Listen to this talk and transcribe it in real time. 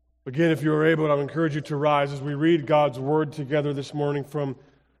Again, if you are able, I would encourage you to rise as we read God's Word together this morning from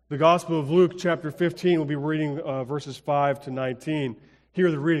the Gospel of Luke, chapter 15. We'll be reading verses 5 to 19.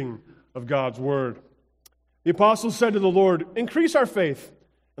 Hear the reading of God's Word. The apostles said to the Lord, "Increase our faith."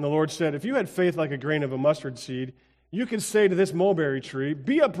 And the Lord said, "If you had faith like a grain of a mustard seed, you could say to this mulberry tree,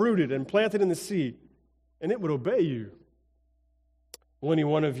 'Be uprooted and planted in the sea,' and it would obey you. Will any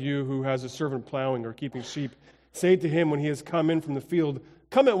one of you who has a servant plowing or keeping sheep say to him when he has come in from the field,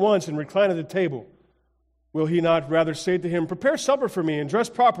 'Come at once and recline at the table'? Will he not rather say to him, 'Prepare supper for me and dress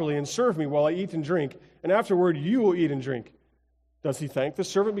properly and serve me while I eat and drink, and afterward you will eat and drink'? Does he thank the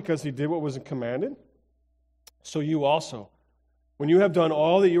servant because he did what was commanded? So you also, when you have done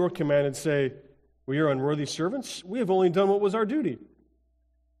all that you were commanded, say, 'We are unworthy servants. We have only done what was our duty.'"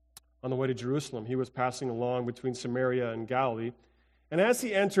 On the way to Jerusalem, he was passing along between Samaria and Galilee, and as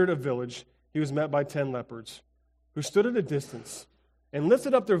he entered a village, he was met by 10 lepers, who stood at a distance and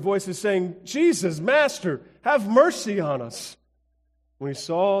lifted up their voices, saying, "Jesus, Master, have mercy on us." When he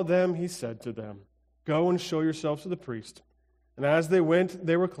saw them, he said to them, "Go and show yourselves to the priest." And as they went,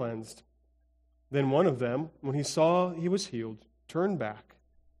 they were cleansed. Then one of them, when he saw he was healed, turned back,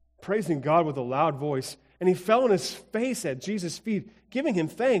 praising God with a loud voice, and he fell on his face at Jesus' feet, giving him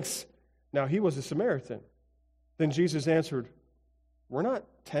thanks. Now he was a Samaritan. Then Jesus answered, "Were not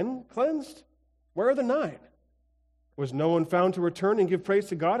 10 cleansed? Where are the 9? Was no one found to return and give praise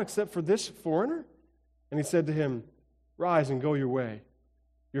to God except for this foreigner?" And he said to him, "Rise and go your way.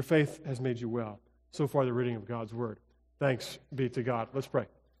 Your faith has made you well." So far, the reading of God's Word. Thanks be to God. Let's pray.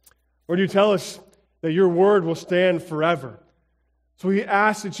 Lord, you tell us that your Word will stand forever. So we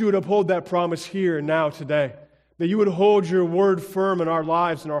ask that you would uphold that promise here and now today, that you would hold your Word firm in our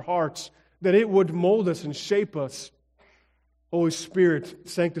lives and our hearts, that it would mold us and shape us. Holy Spirit,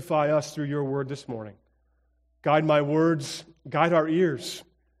 sanctify us through your Word this morning. Guide my words, guide our ears,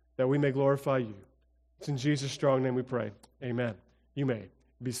 that we may glorify you. It's in Jesus' strong name we pray. Amen. You may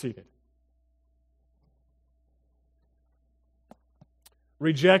be seated.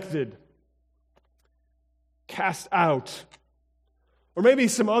 Rejected, cast out, or maybe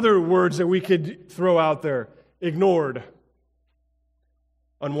some other words that we could throw out there. Ignored,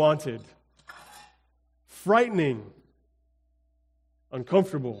 unwanted, frightening,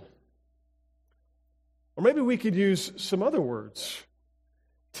 uncomfortable. Or maybe we could use some other words.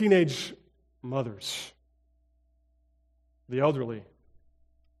 Teenage mothers, the elderly,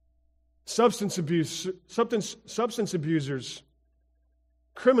 substance abusers,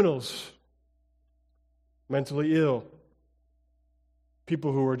 criminals, mentally ill,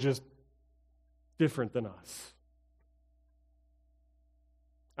 people who are just different than us,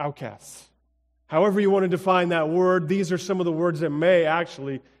 outcasts. However you want to define that word, these are some of the words that may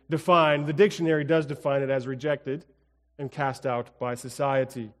actually define, the dictionary does define it as rejected and cast out by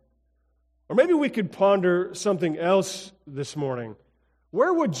society. Or maybe we could ponder something else this morning.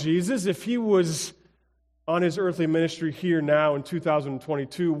 Where would Jesus, if he was on his earthly ministry here now in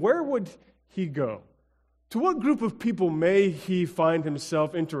 2022, where would he go? To what group of people may he find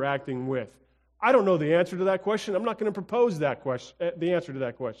himself interacting with? I don't know the answer to that question. I'm not going to propose that question, the answer to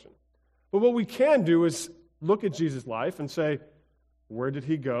that question. But what we can do is look at Jesus' life and say, where did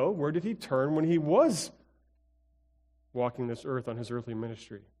he go? Where did he turn when he was walking this earth on his earthly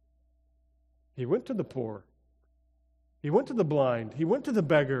ministry? He went to the poor. He went to the blind. He went to the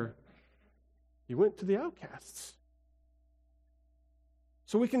beggar. He went to the outcasts.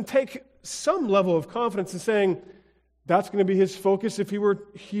 So we can take some level of confidence in saying that's going to be his focus if he were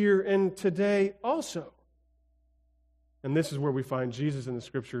here and today also. And this is where we find Jesus in the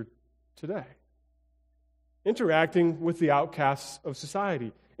Scripture today. Interacting with the outcasts of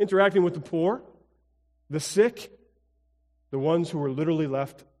society. Interacting with the poor, the sick, the ones who were literally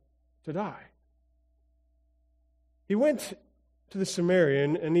left to die. He went to the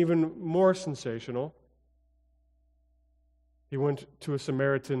Samaritan, and even more sensational, he went to a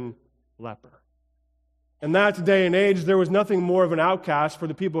Samaritan leper. In that day and age, there was nothing more of an outcast for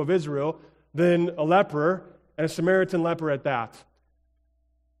the people of Israel than a leper, and a Samaritan leper at that.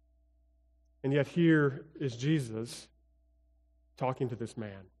 And yet here is Jesus talking to this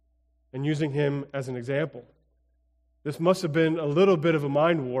man and using him as an example. This must have been a little bit of a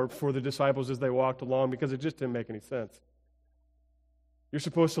mind warp for the disciples as they walked along, because it just didn't make any sense. You're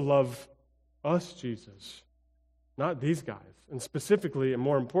supposed to love us, Jesus, not these guys. And specifically, and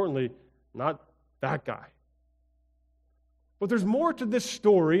more importantly, not that guy. But there's more to this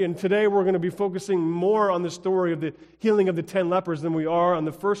story, and today we're going to be focusing more on the story of the healing of the 10 lepers than we are on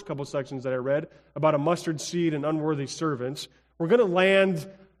the first couple sections that I read about a mustard seed and unworthy servants. We're going to land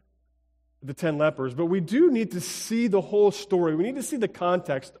the 10 lepers, but we do need to see the whole story. We need to see the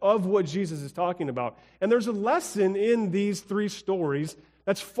context of what Jesus is talking about. And there's a lesson in these 3 stories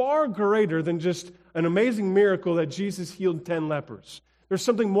that's far greater than just an amazing miracle that Jesus healed 10 lepers. There's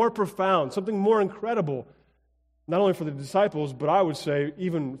something more profound, something more incredible, not only for the disciples, but I would say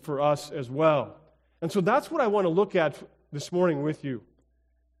even for us as well. And so that's what I want to look at this morning with you,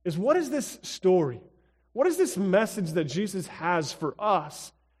 is what is this story? What is this message that Jesus has for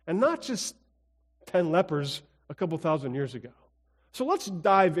us? And not just 10 lepers a couple thousand years ago. So let's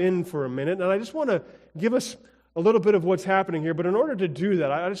dive in for a minute, and I just want to give us a little bit of what's happening here. But in order to do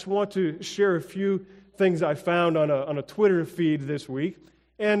that, I just want to share a few things I found on a Twitter feed this week.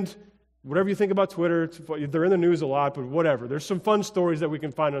 And whatever you think about Twitter, they're in the news a lot, but whatever. There's some fun stories that we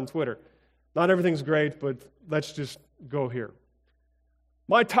can find on Twitter. Not everything's great, but let's just go here.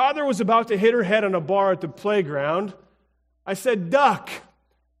 My toddler was about to hit her head on a bar at the playground. I said, "Duck."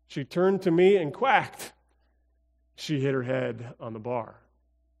 She turned to me and quacked. She hit her head on the bar.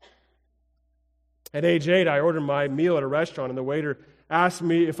 At age 8, I ordered my meal at a restaurant, and the waiter asked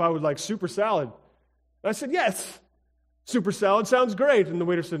me if I would like super salad. And I said, "Yes, super salad sounds great." And the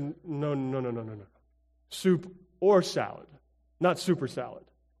waiter said, No. Soup or salad, not super salad.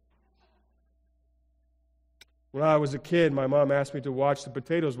 When I was a kid, my mom asked me to watch the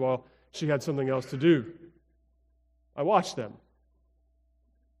potatoes while she had something else to do. I watched them.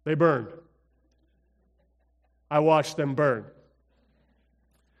 They burned. I watched them burn.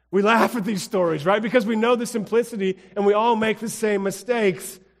 We laugh at these stories, right? Because we know the simplicity and we all make the same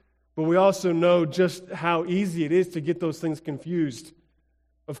mistakes, but we also know just how easy it is to get those things confused.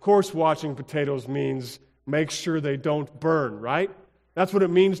 Of course, watching potatoes means make sure they don't burn, right? That's what it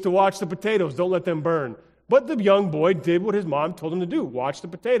means to watch the potatoes. Don't let them burn. But the young boy did what his mom told him to do. Watch the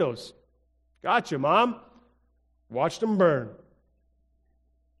potatoes. Gotcha, Mom. Watch them burn.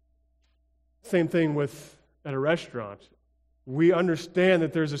 Same thing at a restaurant. We understand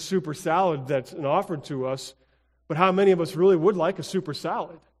that there's a super salad that's offered to us, but how many of us really would like a super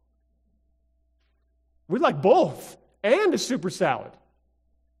salad? We'd like both and a super salad.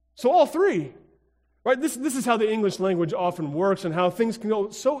 So all 3. Right? This is how the English language often works and how things can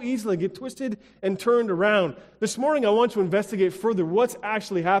go so easily get twisted and turned around. This morning I want to investigate further what's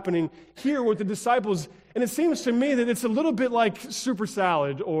actually happening here with the disciples, and it seems to me that it's a little bit like super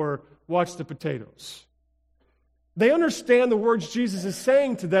salad or watch the potatoes. They understand the words Jesus is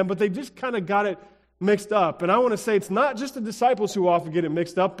saying to them, but they just kind of got it mixed up. And I want to say it's not just the disciples who often get it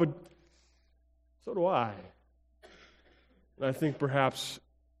mixed up, but so do I. And I think perhaps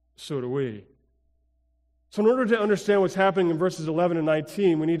so do we. So in order to understand what's happening in verses 11 and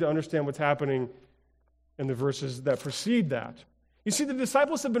 19, we need to understand what's happening in the verses that precede that. You see, the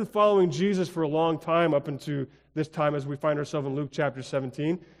disciples have been following Jesus for a long time up into this time as we find ourselves in Luke chapter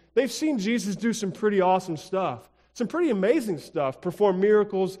 17. They've seen Jesus do some pretty awesome stuff, some pretty amazing stuff, perform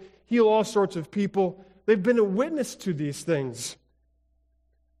miracles, heal all sorts of people. They've been a witness to these things.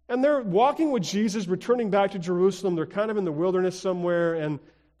 And they're walking with Jesus, returning back to Jerusalem. They're kind of in the wilderness somewhere, and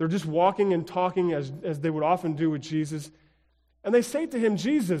they're just walking and talking as they would often do with Jesus. And they say to him,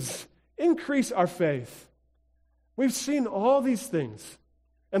 "Jesus, increase our faith. We've seen all these things,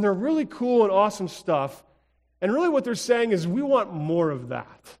 and they're really cool and awesome stuff. And really what they're saying is, we want more of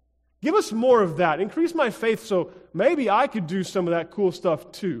that. Give us more of that. Increase my faith so maybe I could do some of that cool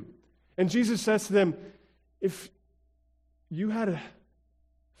stuff too." And Jesus says to them, if you had a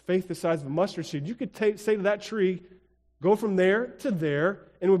faith the size of a mustard seed, you could say to that tree, go from there to there,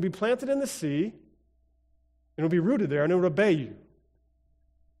 and it would be planted in the sea, and it would be rooted there, and it would obey you.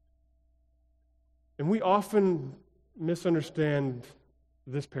 And we often misunderstand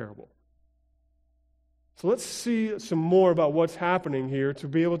this parable. So let's see some more about what's happening here to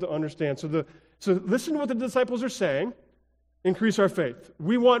be able to understand. So listen to what the disciples are saying. Increase our faith.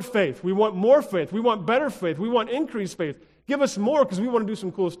 We want faith. We want more faith. We want better faith. We want increased faith. Give us more because we want to do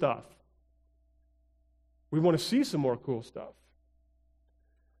some cool stuff. We want to see some more cool stuff.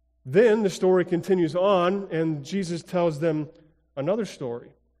 Then the story continues on, and Jesus tells them another story.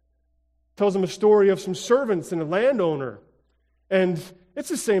 Tells them a story of some servants and a landowner. And it's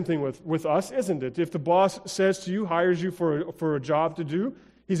the same thing with us, isn't it? If the boss says to you, hires you for a job to do,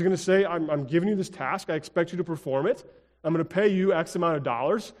 he's going to say, I'm giving you this task. I expect you to perform it. I'm going to pay you X amount of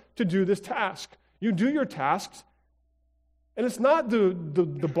dollars to do this task. You do your tasks, and it's not the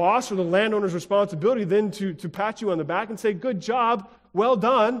boss or the landowner's responsibility then to pat you on the back and say, good job, well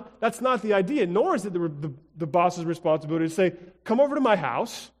done. That's not the idea, nor is it the boss's responsibility to say, come over to my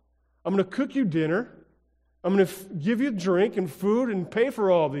house. I'm going to cook you dinner. I'm going to give you drink and food and pay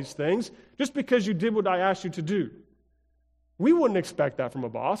for all of these things just because you did what I asked you to do. We wouldn't expect that from a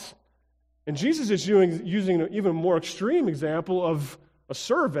boss. And Jesus is using an even more extreme example of a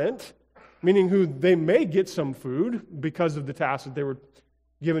servant, meaning who they may get some food because of the task that they were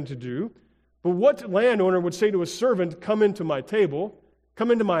given to do. But what landowner would say to a servant, come into my table,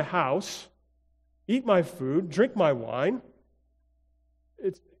 come into my house, eat my food, drink my wine?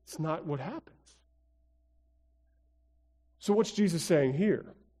 It's not what happens. So what's Jesus saying here?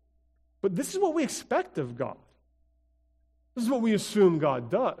 But this is what we expect of God. This is what we assume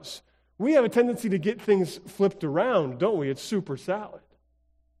God does. We have a tendency to get things flipped around, don't we? It's super salad.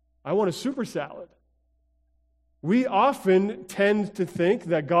 I want a super salad. We often tend to think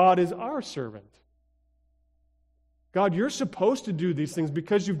that God is our servant. God, you're supposed to do these things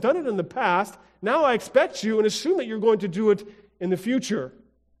because you've done it in the past. Now I expect you and assume that you're going to do it in the future.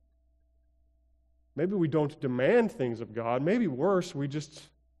 Maybe we don't demand things of God. Maybe worse, we just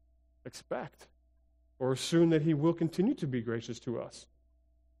expect or assume that He will continue to be gracious to us.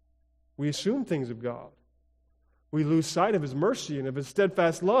 We assume things of God. We lose sight of His mercy and of His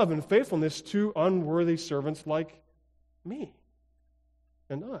steadfast love and faithfulness to unworthy servants like me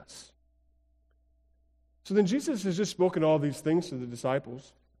and us. So then Jesus has just spoken all these things to the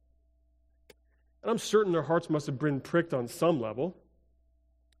disciples. And I'm certain their hearts must have been pricked on some level.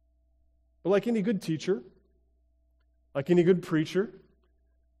 But like any good teacher, like any good preacher,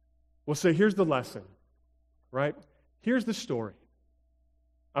 we'll say, here's the lesson, right? Here's the story.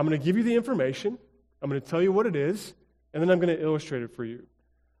 I'm going to give you the information. I'm going to tell you what it is, and then I'm going to illustrate it for you.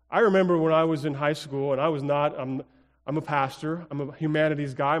 I remember when I was in high school, and I'm a pastor, I'm a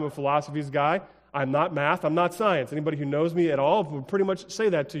humanities guy, I'm a philosophies guy. I'm not math, I'm not science. Anybody who knows me at all would pretty much say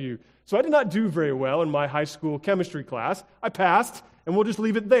that to you. So I did not do very well in my high school chemistry class. I passed, and we'll just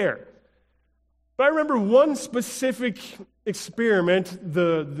leave it there. But I remember one specific experiment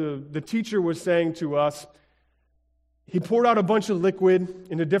the teacher was saying to us. He poured out a bunch of liquid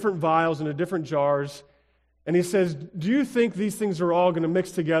into different vials, into different jars, and he says, do you think these things are all going to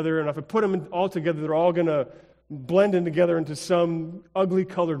mix together, and if I put them all together, they're all going to blend in together into some ugly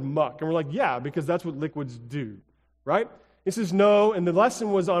colored muck? And we're like, yeah, because that's what liquids do, right? He says, no, and the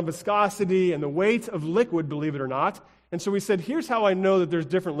lesson was on viscosity and the weight of liquid, believe it or not. And so we said, here's how I know that there's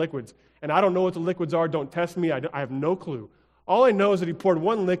different liquids. And I don't know what the liquids are. Don't test me. I have no clue. All I know is that he poured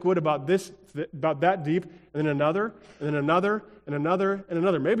one liquid about that deep, and then another, and then another, and another, and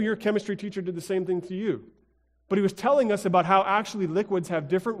another. Maybe your chemistry teacher did the same thing to you. But he was telling us about how actually liquids have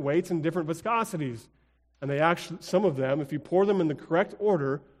different weights and different viscosities. And they actually, some of them, if you pour them in the correct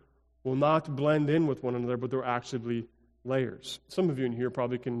order, will not blend in with one another, but they're actually layers. Some of you in here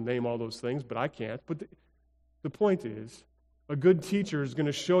probably can name all those things, but I can't. But the point is, a good teacher is going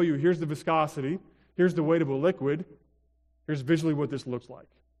to show you, here's the viscosity, here's the weight of a liquid, here's visually what this looks like.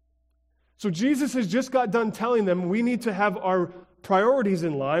 So Jesus has just got done telling them we need to have our priorities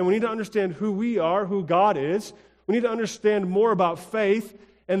in line. We need to understand who we are, who God is. We need to understand more about faith.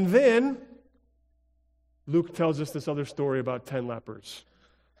 And then Luke tells us this other story about 10 lepers.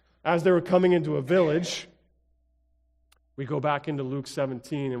 As they were coming into a village, we go back into Luke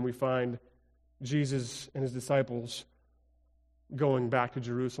 17 and we find Jesus and his disciples going back to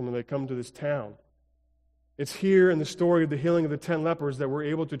Jerusalem, and they come to this town. It's here in the story of the healing of the 10 lepers that we're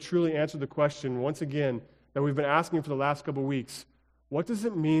able to truly answer the question, once again, that we've been asking for the last couple of weeks. What does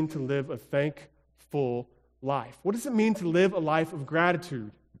it mean to live a thankful life? What does it mean to live a life of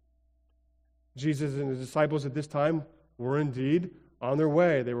gratitude? Jesus and his disciples at this time were indeed on their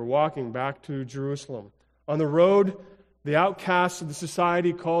way. They were walking back to Jerusalem. On the road, the outcasts of the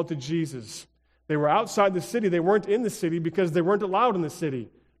society called to Jesus. They were outside the city. They weren't in the city because they weren't allowed in the city.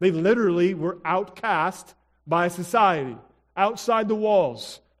 They literally were outcast by society, outside the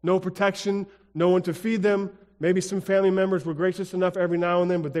walls. No protection, no one to feed them. Maybe some family members were gracious enough every now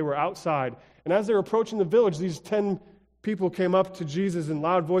and then, but they were outside. And as they were approaching the village, these 10 people came up to Jesus in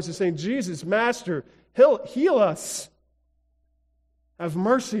loud voices saying, Jesus, Master, heal us. Have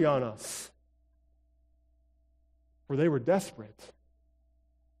mercy on us. For they were desperate.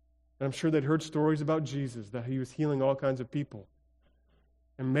 And I'm sure they'd heard stories about Jesus, that he was healing all kinds of people.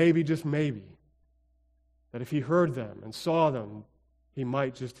 And maybe, just maybe, that if he heard them and saw them, he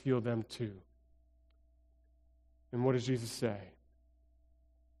might just heal them too. And what does Jesus say?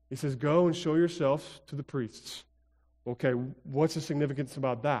 He says, go and show yourselves to the priests. Okay, what's the significance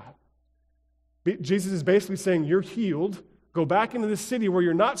about that? Jesus is basically saying, you're healed. Go back into the city where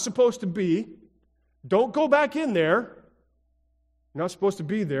you're not supposed to be. Don't go back in there. You're not supposed to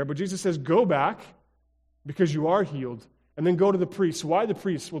be there. But Jesus says, go back because you are healed. And then go to the priests. Why the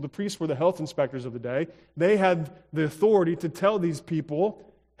priests? Well, the priests were the health inspectors of the day. They had the authority to tell these people,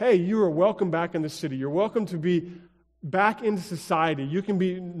 hey, you are welcome back in the city. You're welcome to be back into society. You can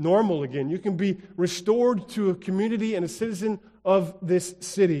be normal again. You can be restored to a community and a citizen of this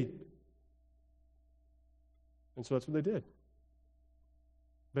city. And so that's what they did.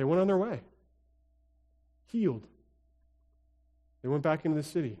 They went on their way, healed. They went back into the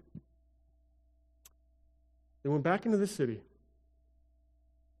city. They went back into the city,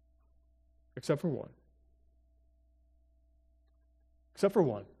 except for one. Except for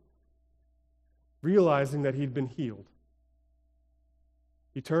one. Realizing that he'd been healed.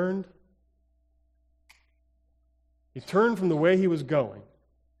 He turned from the way he was going,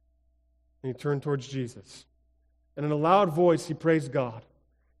 and he turned towards Jesus. And in a loud voice, he praised God.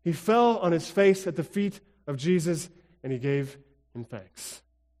 He fell on his face at the feet of Jesus, and he gave him thanks.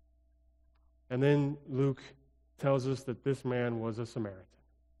 And then Luke tells us that this man was a Samaritan.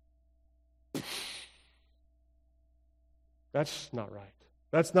 That's not right.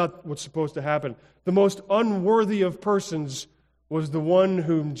 That's not what's supposed to happen. The most unworthy of persons was the one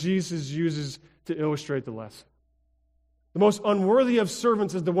whom Jesus uses to illustrate the lesson. The most unworthy of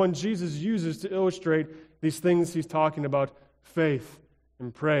servants is the one Jesus uses to illustrate these things he's talking about: faith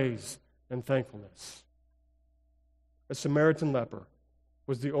and praise and thankfulness. A Samaritan leper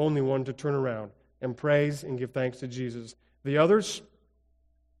was the only one to turn around and praise and give thanks to Jesus. The others,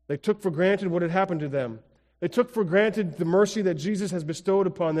 they took for granted what had happened to them. They took for granted the mercy that Jesus has bestowed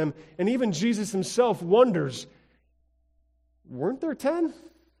upon them. And even Jesus himself wonders, weren't there 10?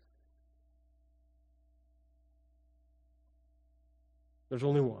 There's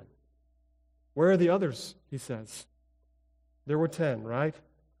only one. Where are the others, he says? There were 10, right?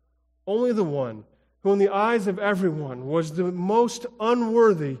 Only the one who in the eyes of everyone was the most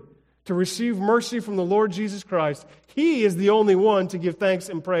unworthy to receive mercy from the Lord Jesus Christ. He is the only one to give thanks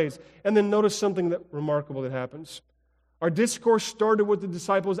and praise. And then notice something that remarkable that happens. Our discourse started with the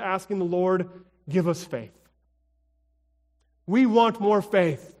disciples asking the Lord, give us faith. We want more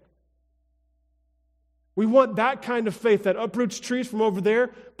faith. We want that kind of faith that uproots trees from over there,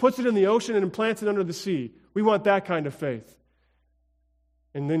 puts it in the ocean, and plants it under the sea. We want that kind of faith.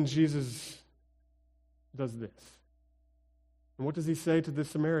 And then Jesus does this. And what does he say to the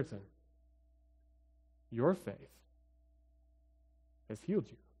Samaritan? Your faith has healed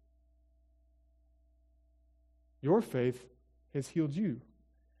you. Your faith has healed you.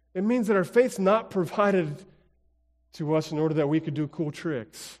 It means that our faith's not provided to us in order that we could do cool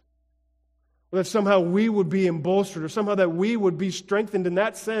tricks, or that somehow we would be embolstered, or somehow that we would be strengthened in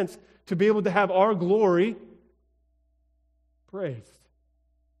that sense to be able to have our glory praised.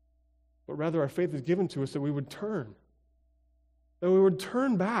 But rather our faith is given to us that we would turn. That we would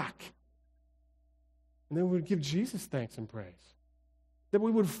turn back. And then we would give Jesus thanks and praise. That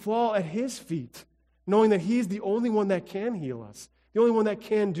we would fall at his feet, knowing that he's the only one that can heal us, the only one that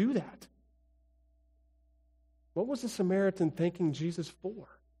can do that. What was the Samaritan thanking Jesus for?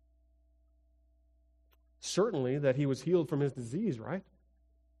 Certainly that he was healed from his disease, right?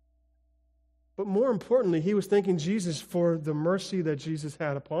 But more importantly, he was thanking Jesus for the mercy that Jesus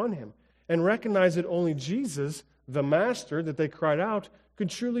had upon him, and recognized that only Jesus, the Master that they cried out, could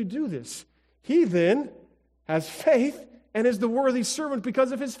truly do this. He then has faith and is the worthy servant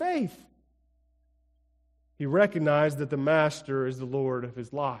because of his faith. He recognized that the Master is the Lord of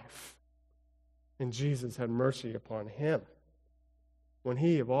his life, and Jesus had mercy upon him when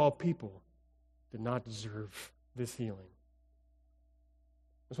he, of all people, did not deserve this healing.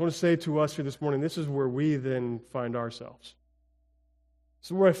 I just want to say to us here this morning, this is where we then find ourselves. This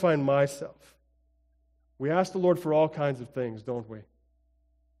is where I find myself. We ask the Lord for all kinds of things, don't we?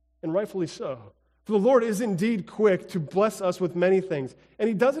 And rightfully so. For the Lord is indeed quick to bless us with many things. And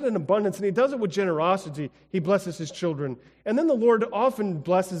he does it in abundance, and he does it with generosity. He blesses his children. And then the Lord often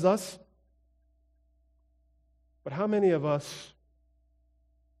blesses us. But how many of us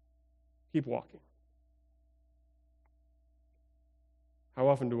keep walking? How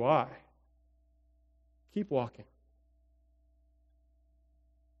often do I keep walking?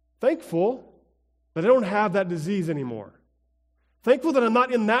 Thankful that I don't have that disease anymore. Thankful that I'm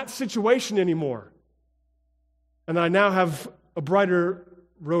not in that situation anymore. And I now have a brighter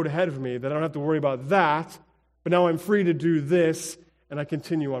road ahead of me, that I don't have to worry about that, but now I'm free to do this, and I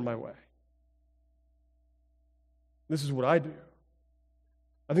continue on my way. This is what I do.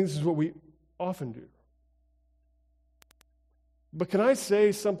 I think this is what we often do. But can I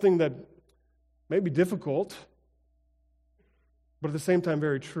say something that may be difficult, but at the same time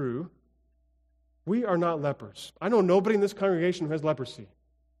very true? We are not lepers. I know nobody in this congregation who has leprosy.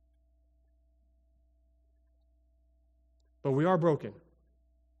 But we are broken.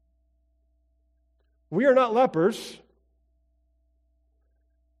 We are not lepers.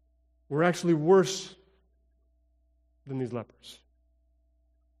 We're actually worse than these lepers.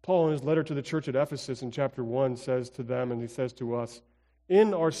 Paul, in his letter to the church at Ephesus in chapter 1, says to them, and he says to us,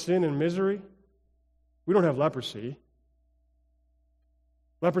 in our sin and misery, we don't have leprosy.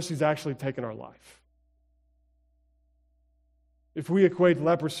 Leprosy's actually taken our life. If we equate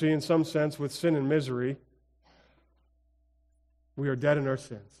leprosy in some sense with sin and misery, we are dead in our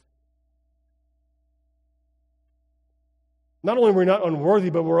sins. Not only are we not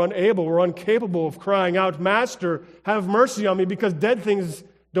unworthy, but we're unable, we're incapable of crying out, Master, have mercy on me, because dead things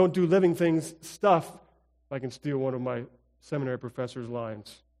don't do living things stuff, if I can steal one of my seminary professor's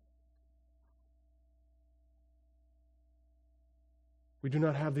lines. We do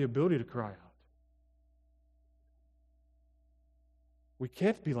not have the ability to cry out. We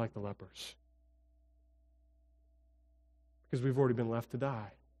can't be like the lepers because we've already been left to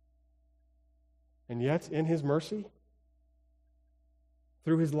die. And yet, in His mercy,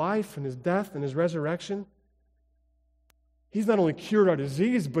 through His life and His death and His resurrection, He's not only cured our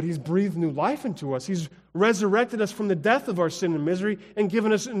disease, but He's breathed new life into us. He's resurrected us from the death of our sin and misery and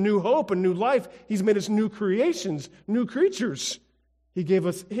given us new hope and new life. He's made us new creations, new creatures. He gave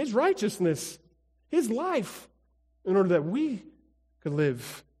us His righteousness, His life, in order that we could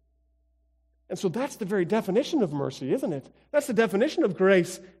live. And so that's the very definition of mercy, isn't it? That's the definition of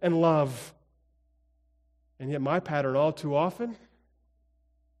grace and love. And yet my pattern all too often,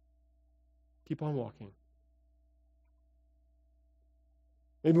 keep on walking.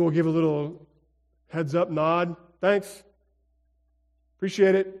 Maybe we'll give a little heads up nod. Thanks.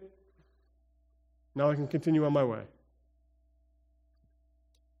 Appreciate it. Now I can continue on my way.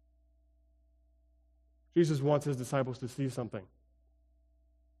 Jesus wants His disciples to see something.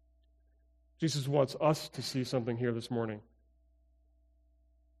 Jesus wants us to see something here this morning.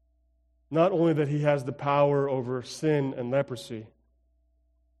 Not only that He has the power over sin and leprosy,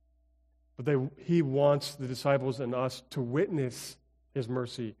 but He wants the disciples and us to witness His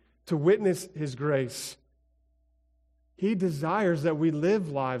mercy, to witness His grace. He desires that we live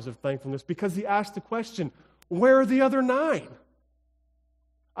lives of thankfulness because He asked the question, where are the other 9?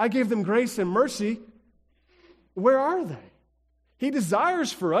 I gave them grace and mercy. Where are they? He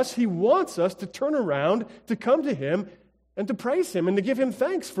desires for us, He wants us to turn around, to come to Him, and to praise Him, and to give Him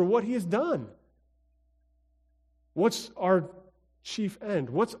thanks for what He has done. What's our chief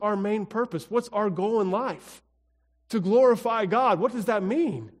end? What's our main purpose? What's our goal in life? To glorify God. What does that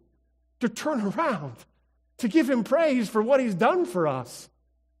mean? To turn around, to give Him praise for what He's done for us,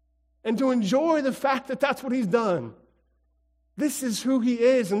 and to enjoy the fact that that's what He's done. This is who He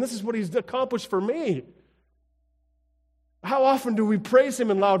is, and this is what He's accomplished for me. How often do we praise Him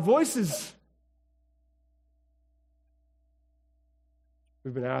in loud voices?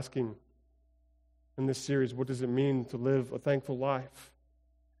 We've been asking in this series, what does it mean to live a thankful life?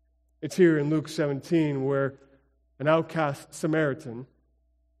 It's here in Luke 17 where an outcast Samaritan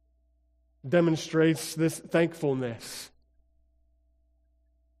demonstrates this thankfulness.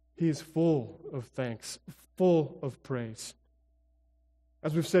 He is full of thanks, full of praise.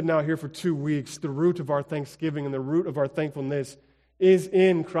 As we've said now here for 2 weeks, the root of our thanksgiving and the root of our thankfulness is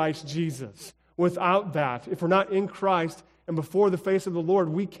in Christ Jesus. Without that, if we're not in Christ and before the face of the Lord,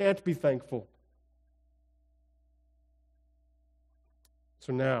 we can't be thankful.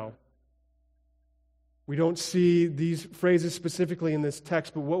 So now, we don't see these phrases specifically in this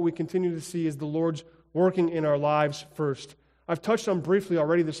text, but what we continue to see is the Lord's working in our lives first. I've touched on briefly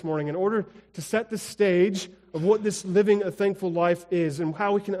already this morning in order to set the stage of what this living a thankful life is and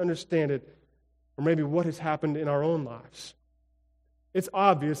how we can understand it, or maybe what has happened in our own lives. It's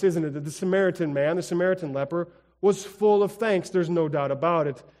obvious, isn't it, that the Samaritan man, the Samaritan leper, was full of thanks. There's no doubt about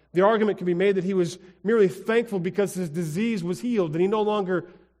it. The argument can be made that he was merely thankful because his disease was healed and he no longer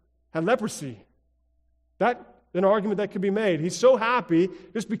had leprosy. That's an argument that could be made. He's so happy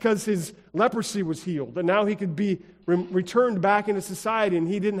just because his leprosy was healed, and now he could be returned back into society and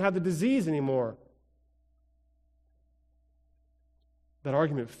he didn't have the disease anymore. That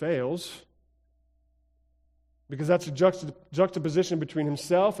argument fails because that's a juxtaposition between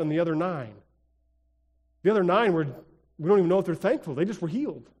himself and the other 9. The other 9 we don't even know if they're thankful. They just were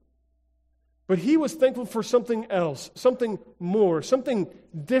healed. But he was thankful for something else, something more, something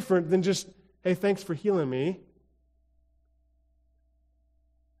different than just, hey, thanks for healing me.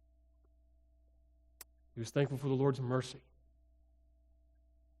 He was thankful for the Lord's mercy.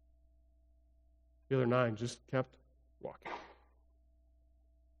 The other 9 just kept walking.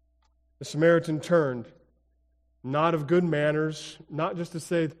 The Samaritan turned, not of good manners, not just to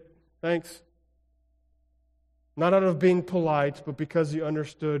say thanks, not out of being polite, but because he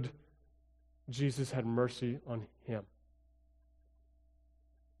understood Jesus had mercy on him.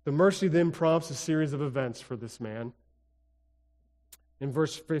 The mercy then prompts a series of events for this man. In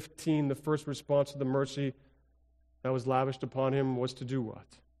verse 15, the first response to the mercy that was lavished upon him was to do what?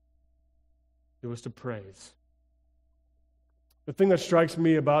 It was to praise. The thing that strikes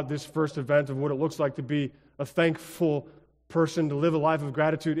me about this first event of what it looks like to be a thankful person, to live a life of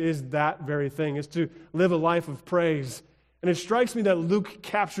gratitude, is that very thing, is to live a life of praise. And it strikes me that Luke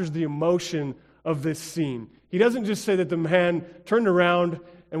captures the emotion of this scene. He doesn't just say that the man turned around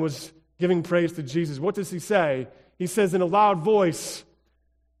and was giving praise to Jesus. What does he say? He says in a loud voice.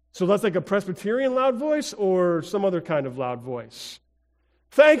 So that's like a Presbyterian loud voice or some other kind of loud voice?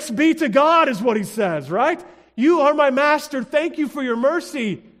 Thanks be to God is what he says, right? You are my master. Thank you for your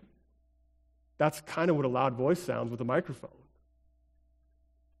mercy. That's kind of what a loud voice sounds with a microphone.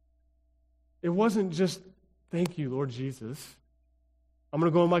 It wasn't just, thank you, Lord Jesus. I'm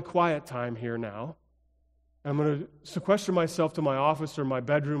going to go in my quiet time here now. I'm going to sequester myself to my office or my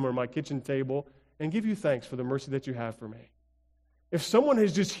bedroom or my kitchen table and give you thanks for the mercy that you have for me. If someone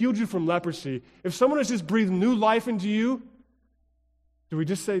has just healed you from leprosy, if someone has just breathed new life into you, do we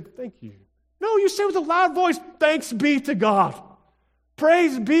just say, thank you? No, you say with a loud voice, thanks be to God.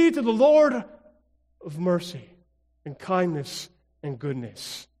 Praise be to the Lord of mercy and kindness and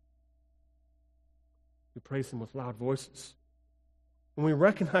goodness. We praise him with loud voices. When we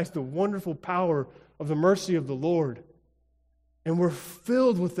recognize the wonderful power of the mercy of the Lord, and we're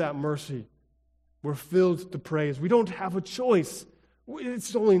filled with that mercy, we're filled to praise. We don't have a choice.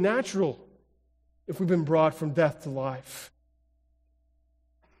 It's only natural if we've been brought from death to life.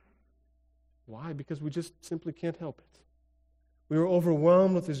 Why? Because we just simply can't help it. We are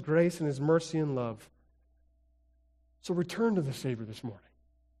overwhelmed with his grace and his mercy and love. So return to the Savior this morning.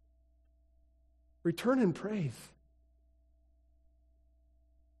 Return in praise.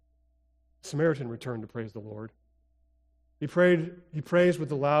 The Samaritan returned to praise the Lord. He praised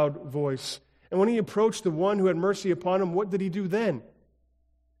with a loud voice. And when he approached the one who had mercy upon him, what did he do then?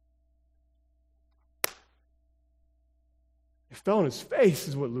 He fell on his face,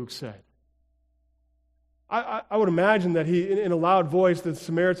 is what Luke said. I would imagine that he, in a loud voice, the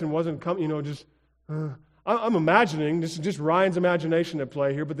Samaritan wasn't I'm imagining, this is just Ryan's imagination at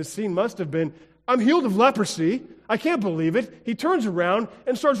play here, but the scene must have been, I'm healed of leprosy. I can't believe it. He turns around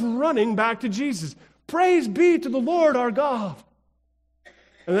and starts running back to Jesus. Praise be to the Lord our God.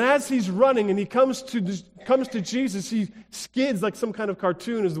 And as he's running and he comes to Jesus, he skids like some kind of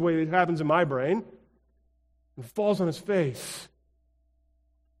cartoon is the way it happens in my brain, and falls on his face.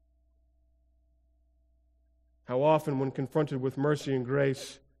 How often, when confronted with mercy and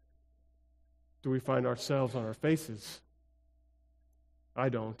grace, do we find ourselves on our faces? I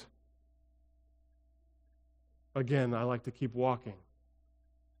don't. Again, I like to keep walking,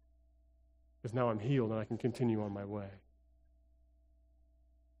 because now I'm healed and I can continue on my way.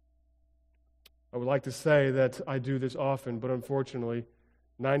 I would like to say that I do this often, but unfortunately,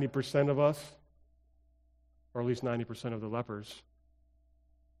 90% of us, or at least 90% of the lepers,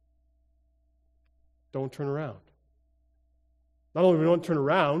 don't turn around. Not only we don't turn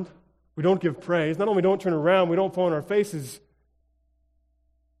around, we don't give praise. Not only we don't turn around, we don't fall on our faces.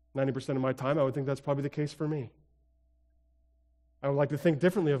 90% of my time, I would think that's probably the case for me. I would like to think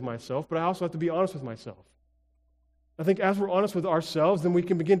differently of myself, but I also have to be honest with myself. I think as we're honest with ourselves, then we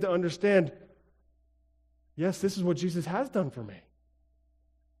can begin to understand, yes, this is what Jesus has done for me.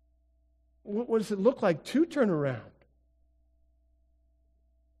 What does it look like to turn around?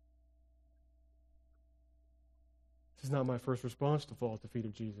 This is not my first response to fall at the feet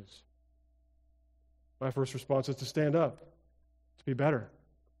of Jesus. My first response is to stand up, to be better,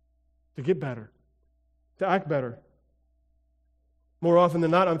 to get better, to act better. More often than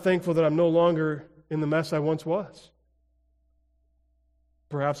not, I'm thankful that I'm no longer in the mess I once was.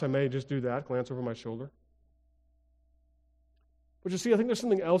 Perhaps I may just do that, glance over my shoulder. But you see, I think there's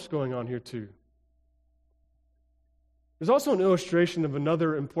something else going on here too. There's also an illustration of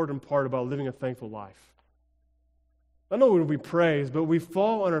another important part about living a thankful life. Not only do we praise, but we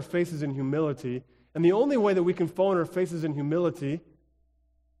fall on our faces in humility, and the only way that we can fall on our faces in humility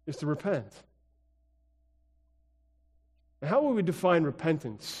is to repent. Now, how would we define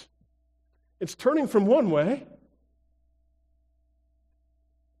repentance? It's turning from one way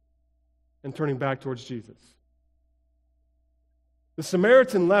and turning back towards Jesus. The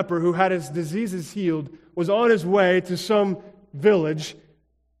Samaritan leper who had his diseases healed was on his way to some village,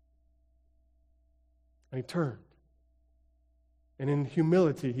 and he turned. And in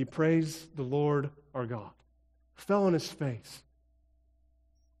humility, he praised the Lord our God, fell on his face,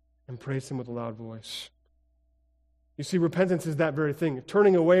 and praised him with a loud voice. You see, repentance is that very thing,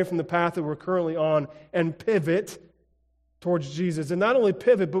 turning away from the path that we're currently on and pivot towards Jesus. And not only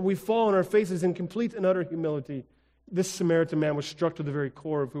pivot, but we fall on our faces in complete and utter humility. this Samaritan man was struck to the very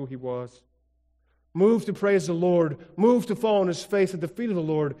core of who he was. Moved to praise the Lord, moved to fall on his face at the feet of the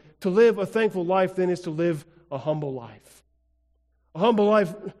Lord. To live a thankful life then is to live a humble life. A humble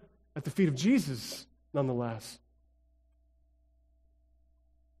life at the feet of Jesus, nonetheless.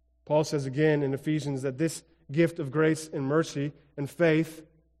 Paul says again in Ephesians that this gift of grace and mercy and faith,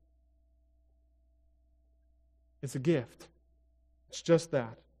 it's a gift. It's just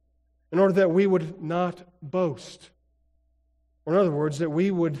that. In order that we would not boast. Or in other words, that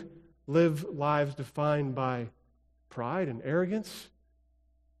we would live lives defined by pride and arrogance.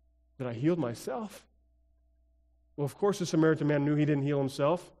 That I healed myself. Well, of course, the Samaritan man knew he didn't heal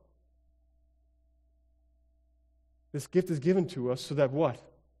himself. This gift is given to us so that what?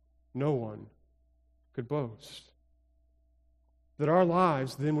 No one could boast. That our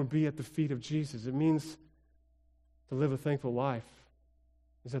lives then would be at the feet of Jesus. It means to live a thankful life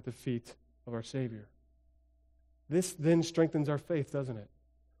is at the feet of our Savior. This then strengthens our faith, doesn't it?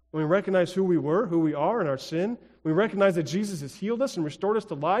 When we recognize who we were, who we are in our sin, we recognize that Jesus has healed us and restored us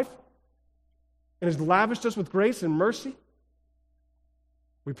to life and has lavished us with grace and mercy,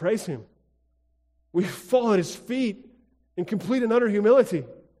 we praise Him. We fall at His feet in complete and utter humility.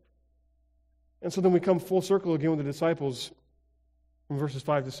 And so then we come full circle again with the disciples from verses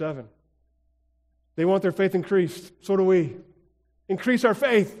 5 to 7. They want their faith increased. So do we. Increase our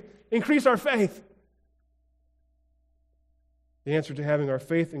faith. Increase our faith. The answer to having our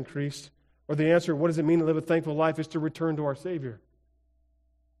faith increased, or the answer, what does it mean to live a thankful life, is to return to our Savior.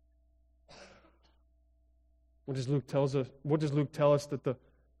 What does Luke tell us that the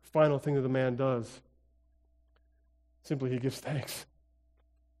final thing that the man does? Simply, he gives thanks.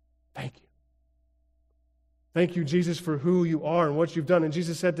 Thank you. Thank you, Jesus, for who you are and what you've done. And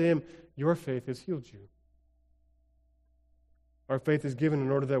Jesus said to him, your faith has healed you. Our faith is given in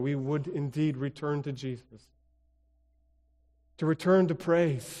order that we would indeed return to Jesus. To return to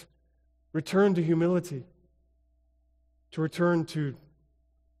praise. Return to humility. To return to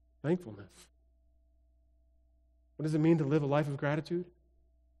thankfulness. What does it mean to live a life of gratitude?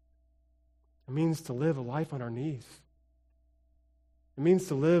 It means to live a life on our knees. It means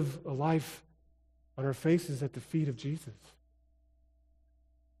to live a life on our faces at the feet of Jesus.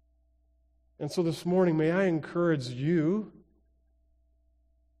 And so this morning, may I encourage you,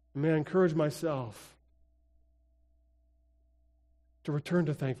 may I encourage myself to return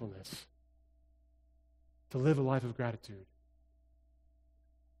to thankfulness, to live a life of gratitude.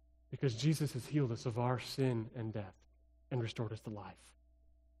 Because Jesus has healed us of our sin and death and restored us to life.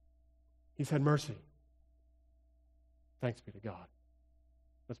 He's had mercy. Thanks be to God.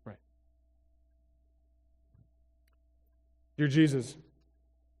 Let's pray. Dear Jesus,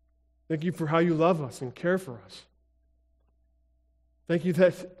 thank you for how you love us and care for us. Thank you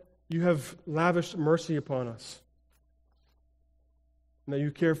that you have lavished mercy upon us and that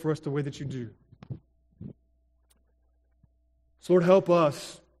you care for us the way that you do. So Lord, help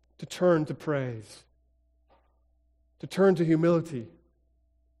us to turn to praise, to turn to humility,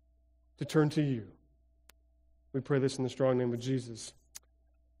 to turn to you. We pray this in the strong name of Jesus.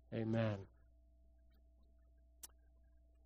 Amen.